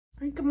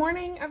Good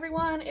morning,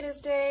 everyone. It is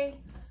day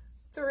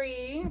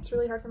 3. It's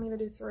really hard for me to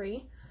do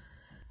 3.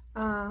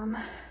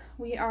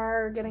 We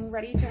are getting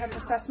ready to head to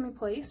Sesame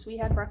Place. We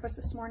had breakfast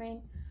this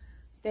morning.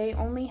 They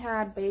only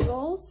had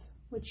bagels,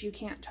 which you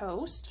can't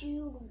toast,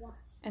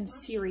 and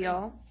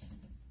cereal,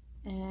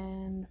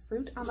 and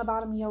fruit on the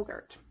bottom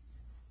yogurt.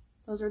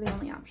 Those are the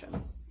only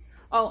options.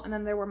 Oh, and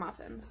then there were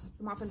muffins.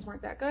 The muffins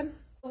weren't that good.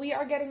 We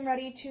are getting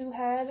ready to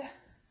head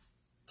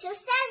to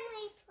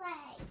Sesame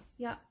Place.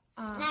 Yeah.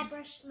 And I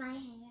brushed my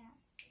hair.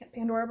 Yeah,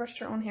 Pandora brushed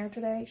her own hair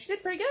today. She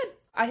did pretty good.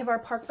 I have our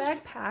park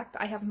bag packed.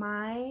 I have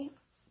my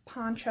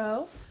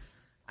poncho.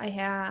 I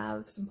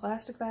have some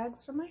plastic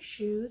bags for my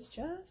shoes,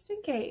 just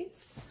in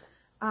case.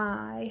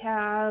 I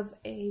have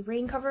a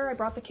rain cover. I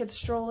brought the kids'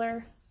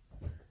 stroller.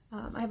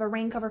 I have a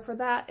rain cover for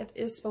that. It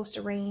is supposed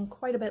to rain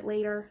quite a bit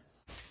later.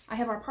 I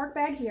have our park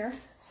bag here.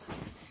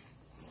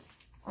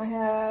 I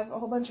have a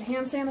whole bunch of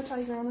hand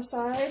sanitizer on the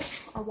side.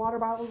 Our water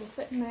bottles will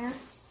fit in there.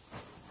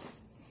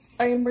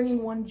 I am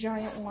bringing one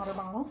giant water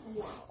bottle.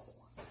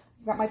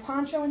 Got my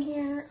poncho in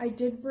here. I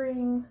did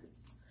bring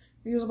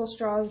reusable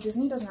straws.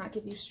 Disney does not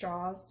give you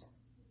straws.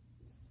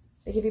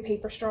 They give you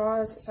paper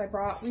straws, so I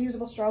brought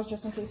reusable straws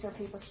just in case there are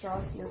paper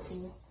straws here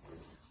too.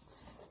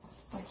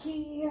 My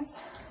keys.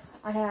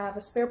 I have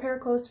a spare pair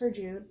of clothes for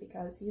Jude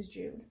because he's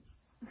Jude.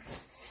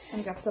 And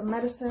I got some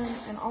medicine,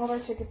 and all of our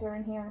tickets are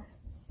in here.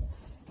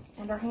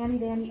 And our handy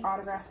dandy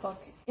autograph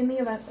book in the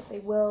event that they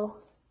will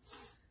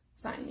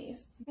sign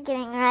these.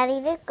 Getting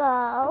ready to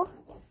go.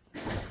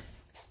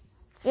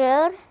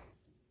 Jude,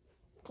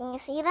 can you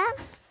see them?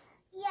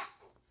 Yeah.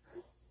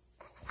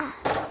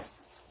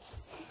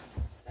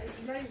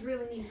 You guys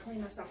really need to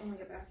clean this up when we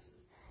get back.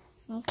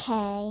 Okay.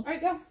 All right,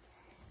 go.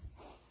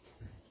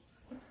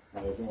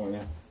 Good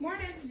morning.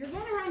 Morning. You're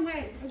going the wrong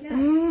way.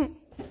 Again.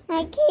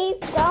 I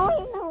keep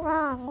going the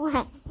wrong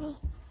way.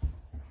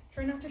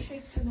 Try not to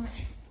shake too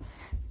much.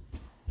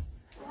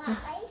 Why?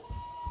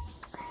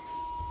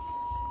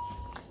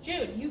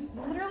 Jude, you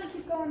literally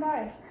keep going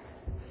by.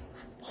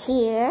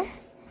 Here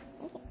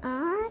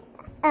are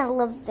the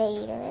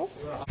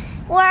elevators.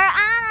 We're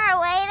on our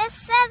way to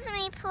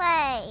Sesame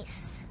Place.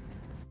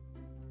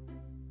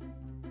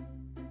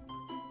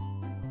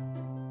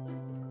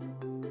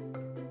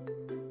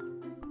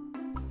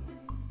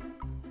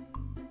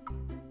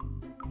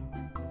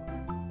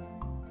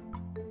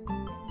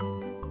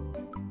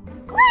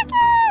 Look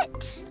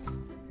it!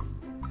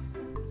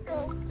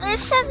 There's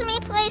Sesame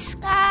Place,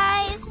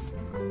 guys.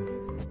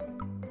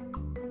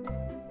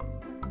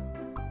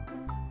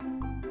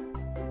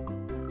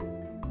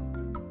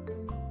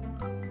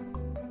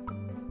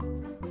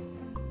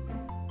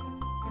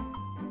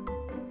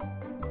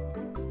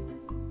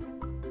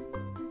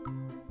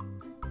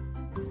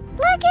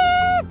 Look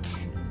it!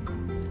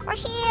 We're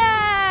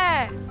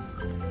here!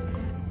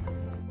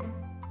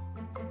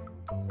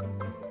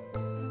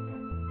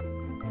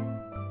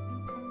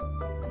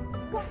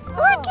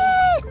 Look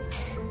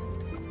it!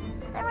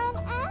 They're an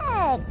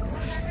egg!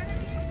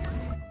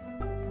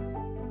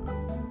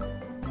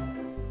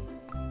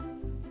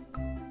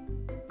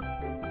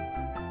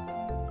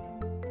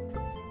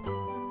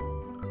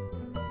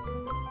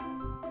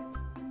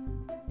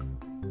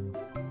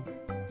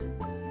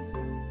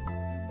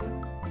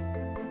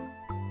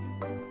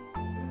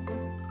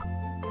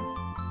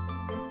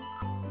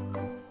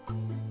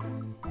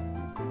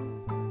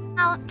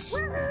 Out.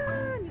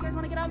 You guys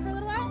want to get out for a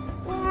little while?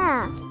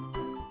 Yeah.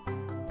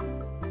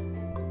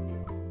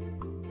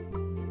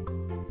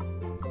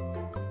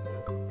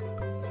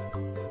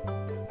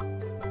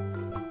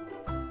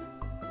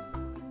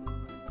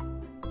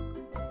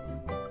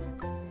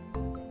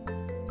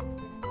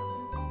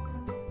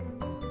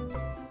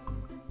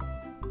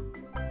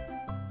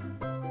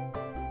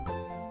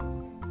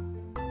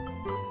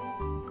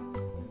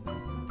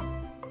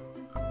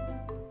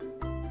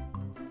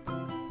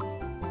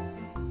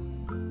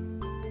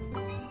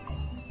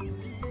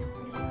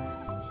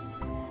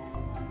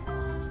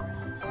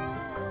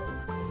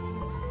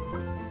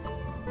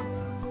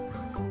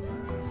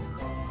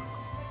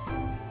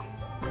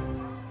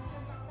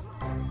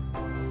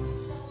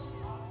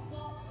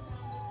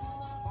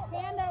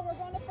 We're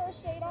going to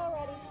first date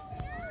already.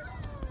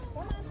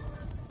 Come on.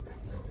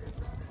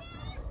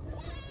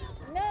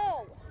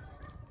 No!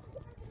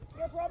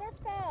 Your brother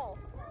fell.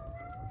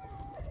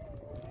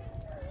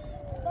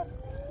 Look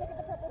at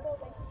the purple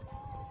building.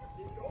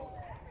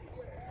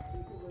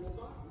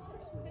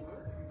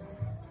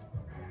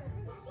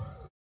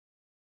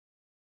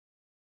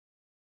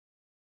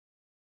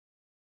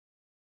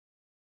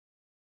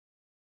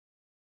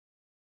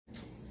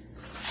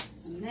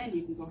 And then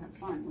you can go have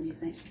fun. What do you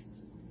think?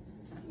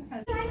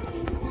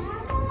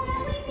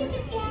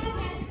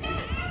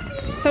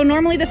 So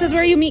normally this is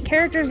where you meet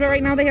characters, but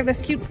right now they have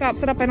this cute spot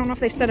set up. I don't know if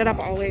they set it up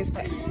always,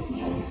 but...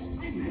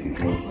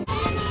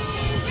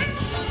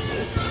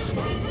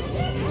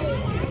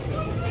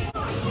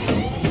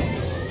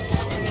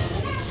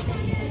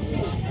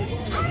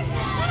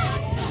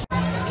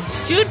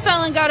 Jude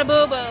fell and got a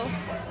boo-boo.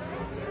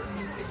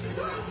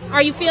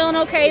 Are you feeling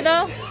okay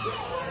though?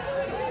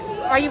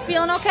 Are you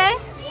feeling okay?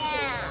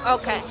 Yeah.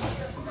 Okay.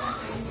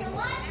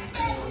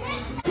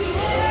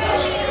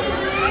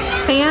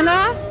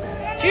 Panda,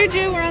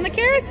 Juju, we're on the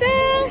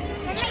carousel.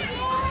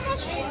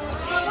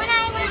 When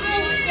I was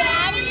with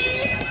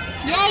Daddy.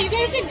 Yeah, you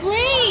guys did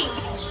great.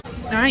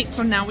 All right,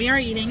 so now we are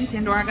eating.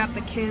 Pandora got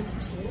the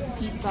kids'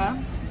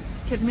 pizza.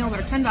 Kids' meals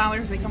are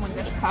 $10. They come with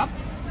this cup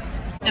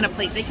and a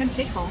plate they can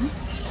take home.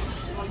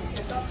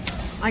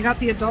 I got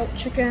the adult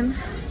chicken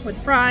with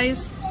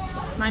fries.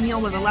 My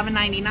meal was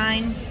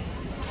 $11.99.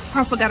 I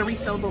also got a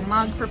refillable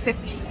mug for I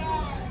think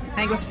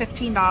it was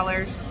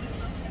 $15.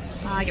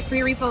 I get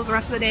free refills the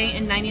rest of the day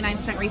and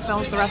 99-cent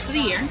refills the rest of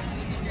the year.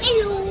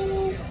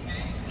 Hello.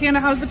 Panda,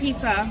 how's the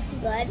pizza?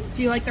 Good.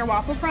 Do you like their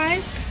waffle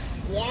fries?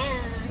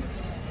 Yeah.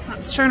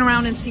 Let's turn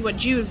around and see what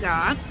Jude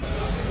got.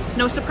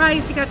 No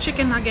surprise, he got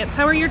chicken nuggets.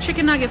 How are your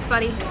chicken nuggets,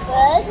 buddy?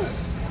 Good.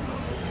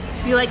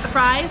 You like the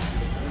fries?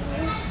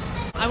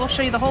 I will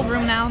show you the whole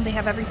room now. They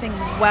have everything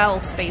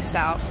well spaced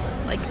out.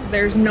 Like,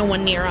 there's no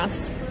one near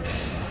us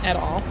at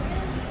all.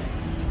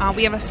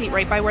 We have a seat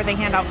right by where they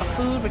hand out the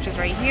food, which is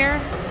right here.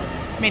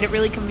 Made it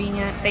really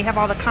convenient. They have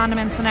all the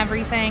condiments and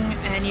everything,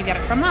 and you get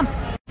it from them.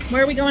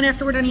 Where are we going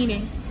after we're done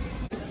eating?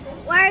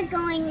 We're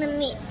going to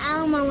meet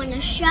Elmo in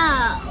a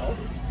show.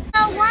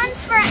 The one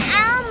for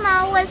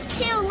Elmo was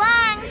too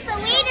long, so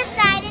we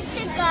decided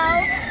to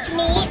go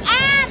meet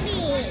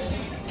Abby.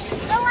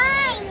 The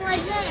line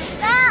wasn't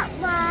that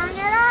long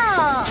at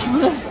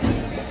all.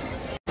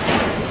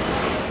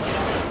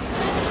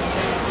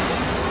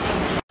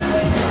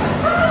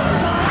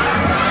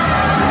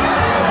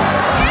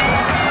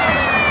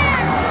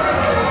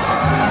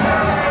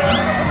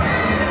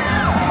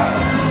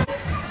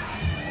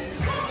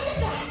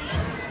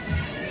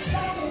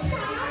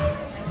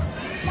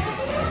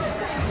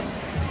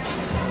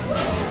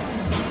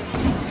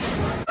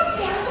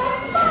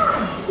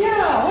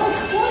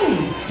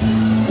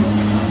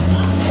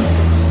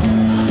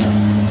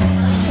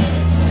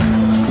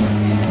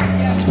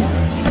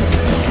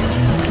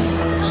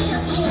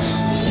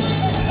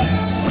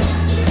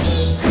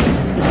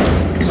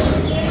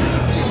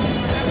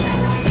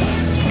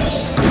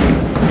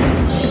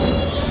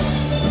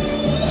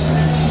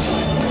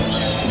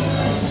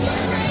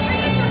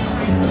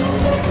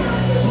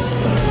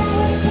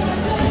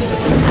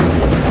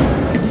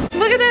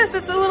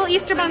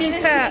 Easter bunny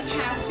patch.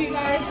 Past you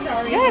guys,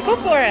 sorry. Yeah, go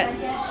for it.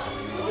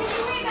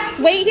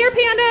 Wait here,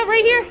 Panda,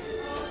 right here.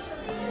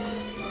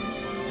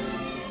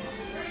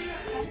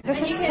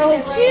 This is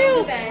so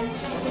cute.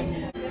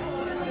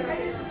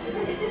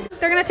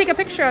 They're gonna take a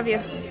picture of you.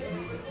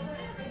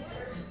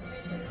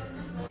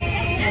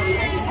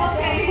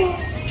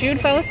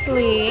 Jude fell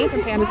asleep,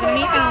 and Panda's gonna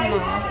meet Elmo.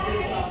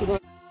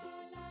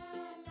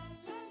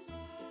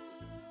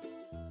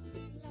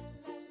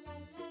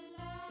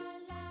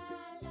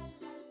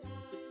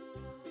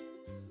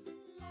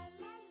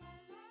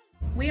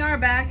 We are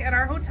back at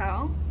our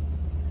hotel.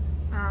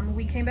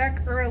 We came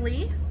back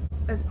early.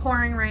 It's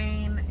pouring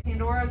rain.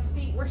 Pandora's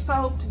feet were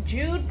soaked.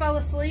 Jude fell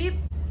asleep.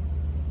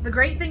 The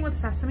great thing with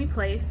Sesame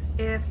Place,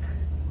 if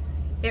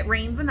it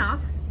rains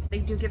enough, they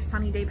do give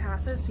sunny day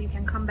passes, so you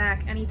can come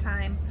back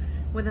anytime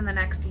within the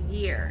next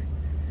year.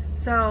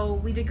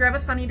 So we did grab a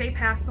sunny day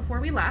pass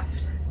before we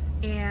left,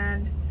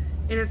 and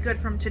it is good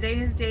from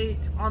today's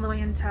date all the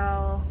way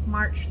until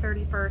March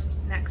 31st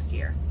next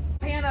year.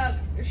 Panda,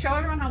 show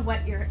everyone how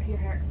wet your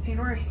hair.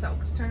 Pandora is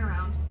soaked. Turn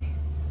around.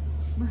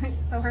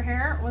 So her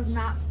hair was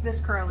not this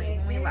curly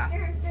when we left.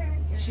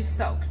 She's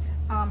soaked.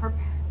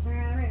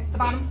 The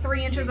bottom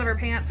 3 inches of her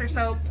pants are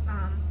soaked.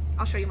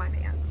 I'll show you my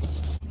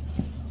pants.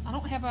 I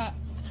don't have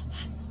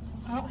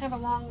a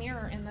long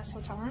mirror in this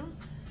hotel room,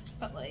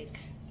 but like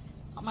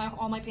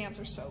all my pants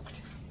are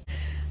soaked.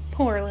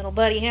 Poor little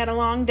buddy had a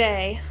long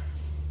day.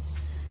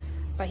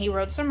 But he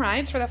rode some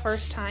rides for the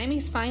first time.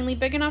 He's finally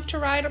big enough to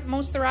ride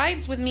most of the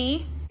rides with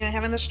me. And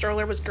having the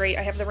stroller was great.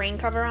 I have the rain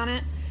cover on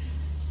it.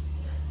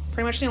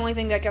 Pretty much the only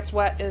thing that gets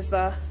wet is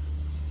the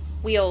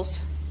wheels.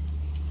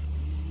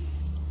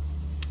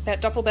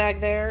 That duffel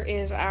bag there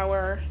is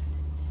our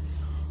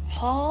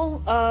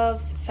haul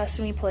of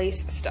Sesame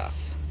Place stuff.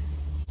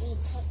 We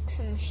took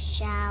some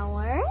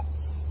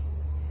showers.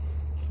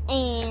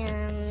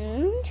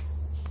 And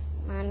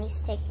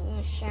Mommy's taking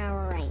a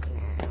shower right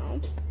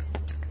now.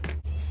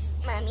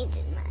 Mommy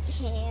did my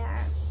hair.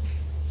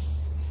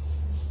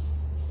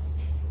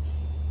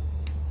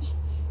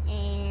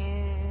 And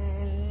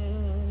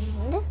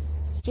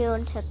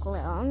Jude took a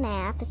little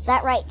nap. Is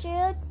that right,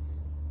 Jude?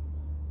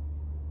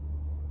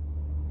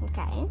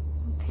 Okay.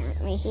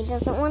 Apparently he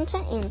doesn't want to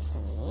answer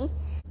me.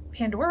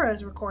 Pandora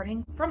is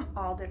recording from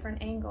all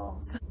different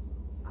angles.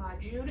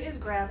 Jude is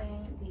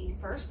grabbing the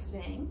first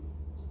thing.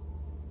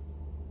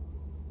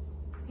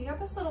 He got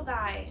this little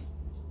guy.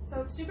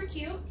 So it's super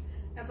cute.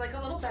 It's like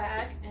a little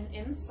bag, and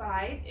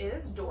inside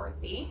is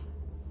Dorothy.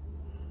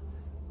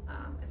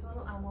 It's a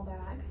little Elmo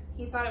bag.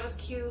 He thought it was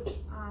cute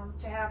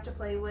to have to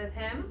play with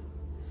him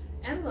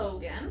and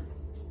Logan.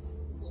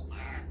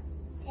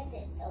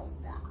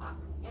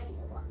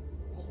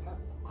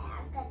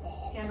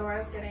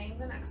 Pandora's getting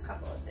the next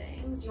couple of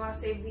things. Do you want to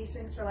save these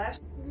things for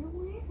last? I don't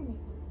have any.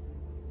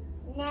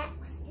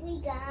 Next,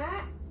 we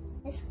got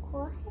this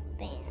cool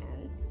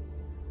headband.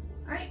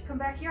 All right, come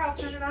back here. I'll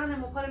turn it on and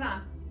we'll put it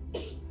on.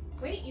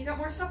 Wait, you got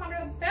more stuff under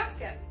the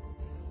basket.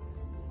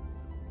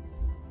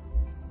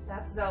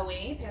 That's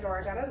Zoe.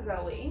 Pandora got a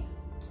Zoe.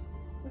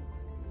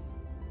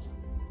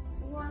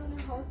 You want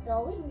to hold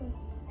Zoe?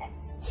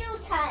 That's too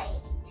tight.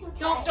 Too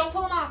tight. Don't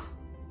pull them off.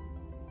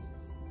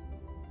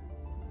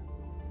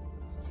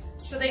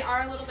 So they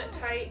are a little bit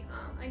tight.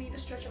 I need to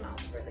stretch them out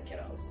for the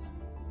kiddos.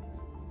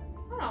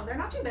 Oh no, they're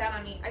not too bad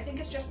on me. I think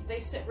it's just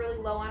they sit really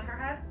low on her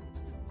head.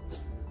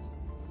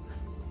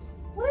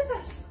 What is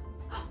this?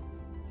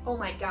 Oh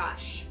my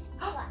gosh.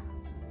 What?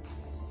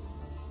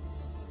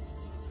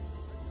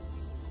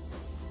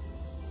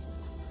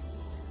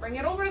 Bring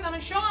it over to them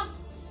and show them.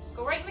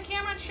 Go right in the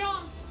camera and show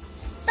them.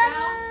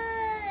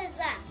 Buzz!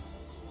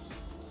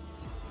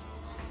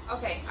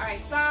 Okay, all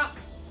right, stop.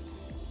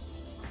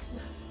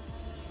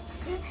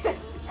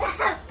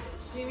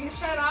 Do you need to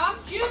shut it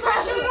off? Jude,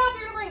 let's shut it off.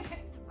 You're gonna break it.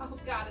 Oh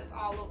God, it's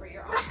all over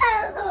your arm.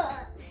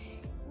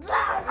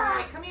 All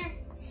right, come here.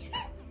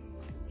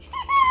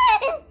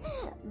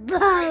 All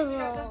right, so we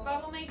got this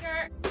bubble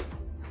maker.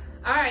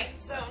 All right,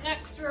 so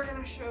next we're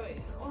gonna show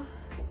you.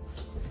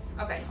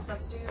 Okay,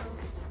 let's do.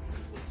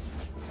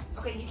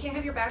 Okay, you can't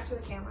have your back to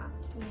the camera.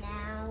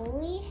 Now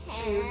we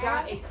have... Jude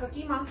got a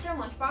Cookie Monster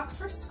lunchbox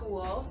for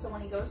school, so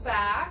when he goes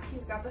back,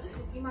 he's got this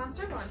Cookie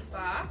Monster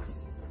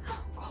lunchbox.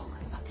 Oh,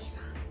 let's put these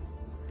on.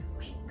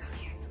 Wait, come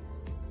here.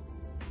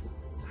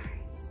 All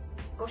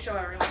right, go show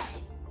everyone.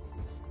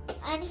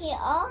 And he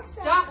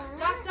also Duck,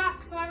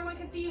 so everyone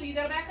can see you. You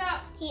gotta back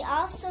up. He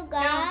also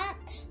got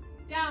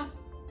Down.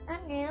 a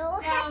new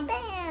Down.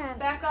 headband.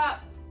 Back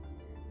up.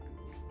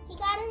 He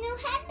got a new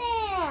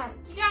headband.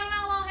 You got an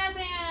Elmo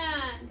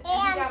headband.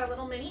 And he got a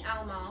little mini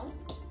Elmo.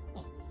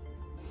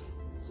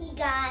 He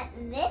got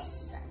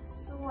this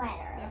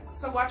sweater, Yeah.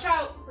 So watch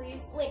out,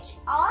 please. which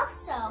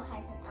also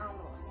has an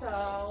Elmo.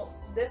 So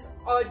this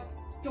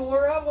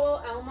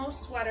adorable Elmo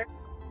sweater.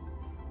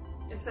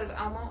 It says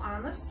Elmo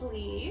on the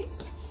sleeve.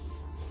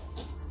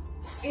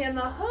 And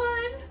the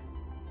hood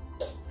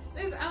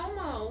is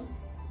Elmo.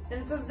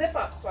 And it's a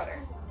zip-up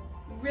sweater.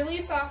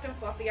 Really soft and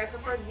fluffy. I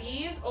prefer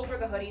these over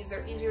the hoodies.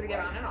 They're easier to get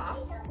on and off.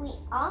 We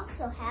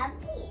also have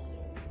these.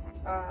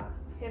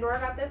 Pandora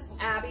got this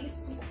Abby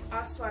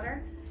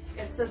sweater.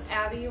 It says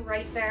Abby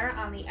right there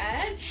on the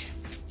edge.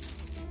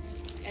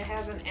 It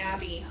has an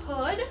Abby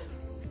hood.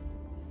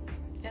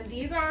 And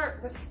these are,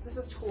 this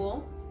is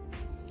tulle.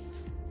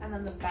 And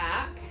then the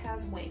back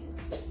has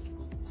wings.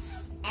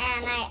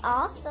 And I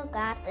also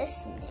got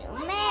this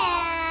new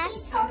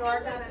mask.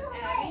 Pandora got an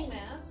Abby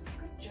mask.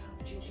 Good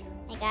job, Juju.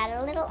 I got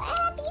a little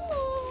Abby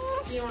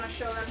mask. Do you want to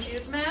show them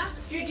Jude's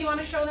mask? Jude, do you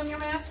want to show them your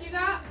mask you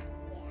got?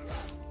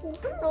 Oh,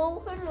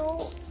 hello,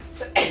 hello.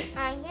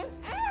 I am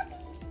Abby.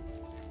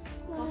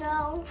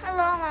 No,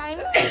 hello, I'm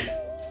Abby.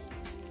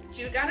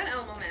 Jude got an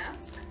Elmo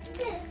mask.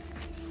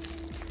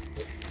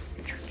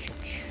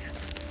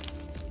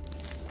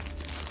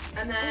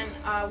 And then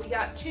we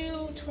got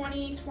two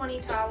 2020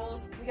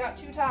 towels. We got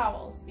 2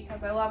 towels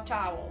because I love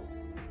towels.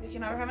 We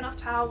can never have enough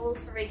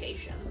towels for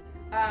vacations.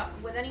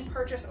 With any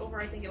purchase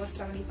over, I think it was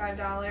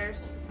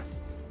 $75,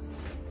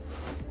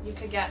 you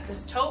could get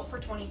this tote for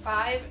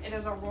 $25. It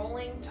is a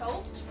rolling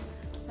tote.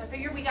 So I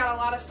figured we got a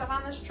lot of stuff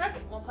on this trip.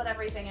 We'll put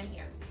everything in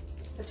here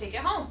to take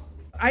it home.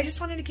 I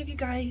just wanted to give you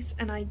guys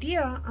an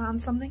idea on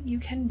something you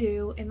can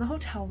do in the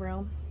hotel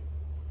room.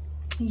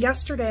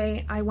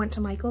 Yesterday, I went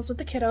to Michael's with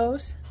the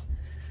kiddos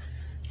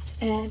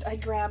and I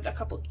grabbed a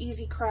couple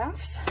easy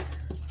crafts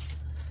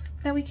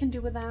that we can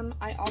do with them.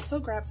 I also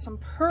grabbed some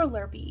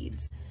perler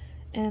beads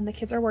and the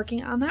kids are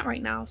working on that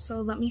right now.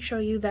 So let me show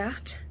you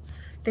that.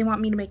 They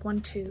want me to make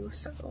one too,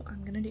 so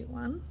I'm gonna do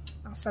one.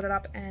 I'll set it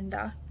up and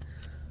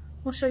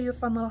we'll show you a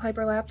fun little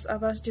hyperlapse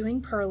of us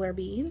doing perler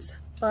beads.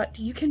 But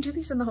you can do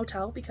these in the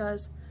hotel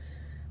because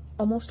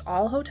almost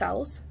all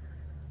hotels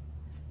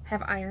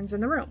have irons in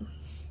the room.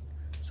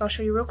 So I'll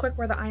show you real quick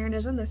where the iron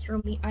is in this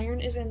room. The iron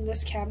is in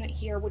this cabinet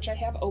here, which I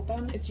have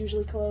open. It's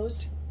usually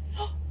closed.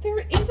 There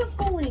is a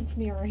full-length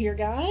mirror here,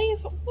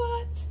 guys.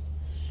 What?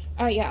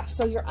 Yeah,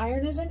 so your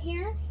iron is in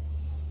here.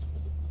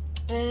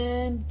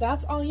 And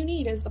that's all you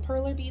need is the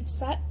perler bead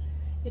set.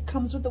 It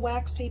comes with the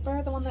wax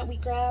paper, the one that we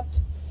grabbed.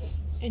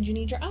 And you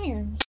need your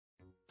iron.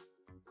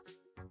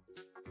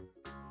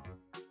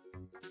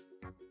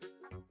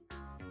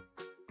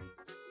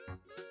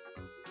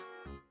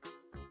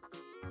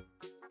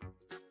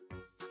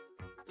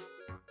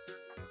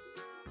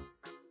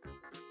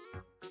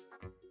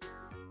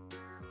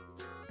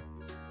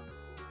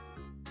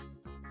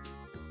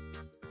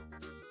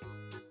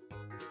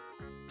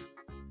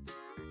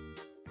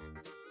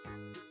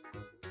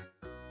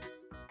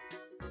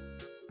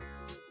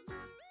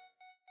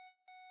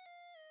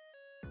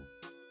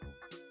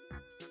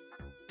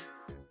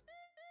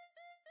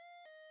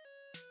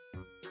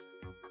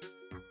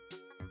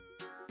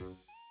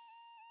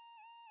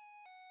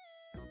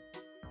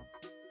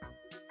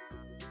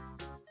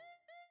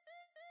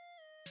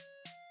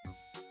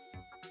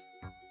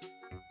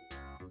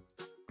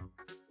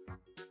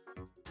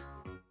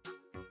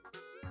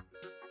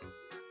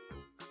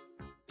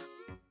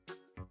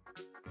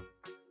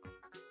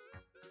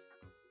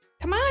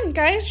 Come on,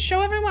 guys,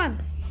 show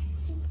everyone.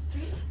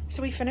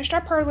 So we finished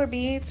our perler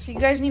beads. You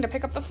guys need to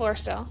pick up the floor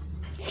still.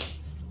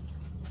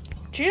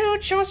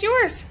 Jude, show us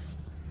yours.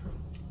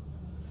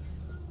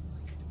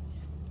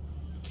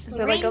 Is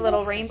it like a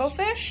little rainbow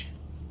fish?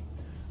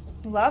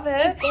 Love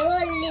it. They were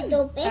a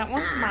little bit. That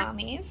one's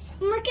Mommy's.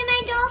 Look at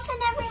my dolphin,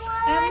 everyone.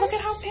 And look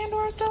at how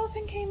Pandora's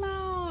dolphin came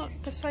out.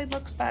 This side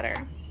looks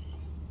better.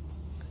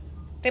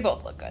 They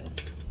both look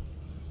good.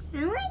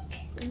 I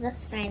like the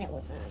side it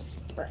was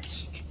on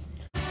first.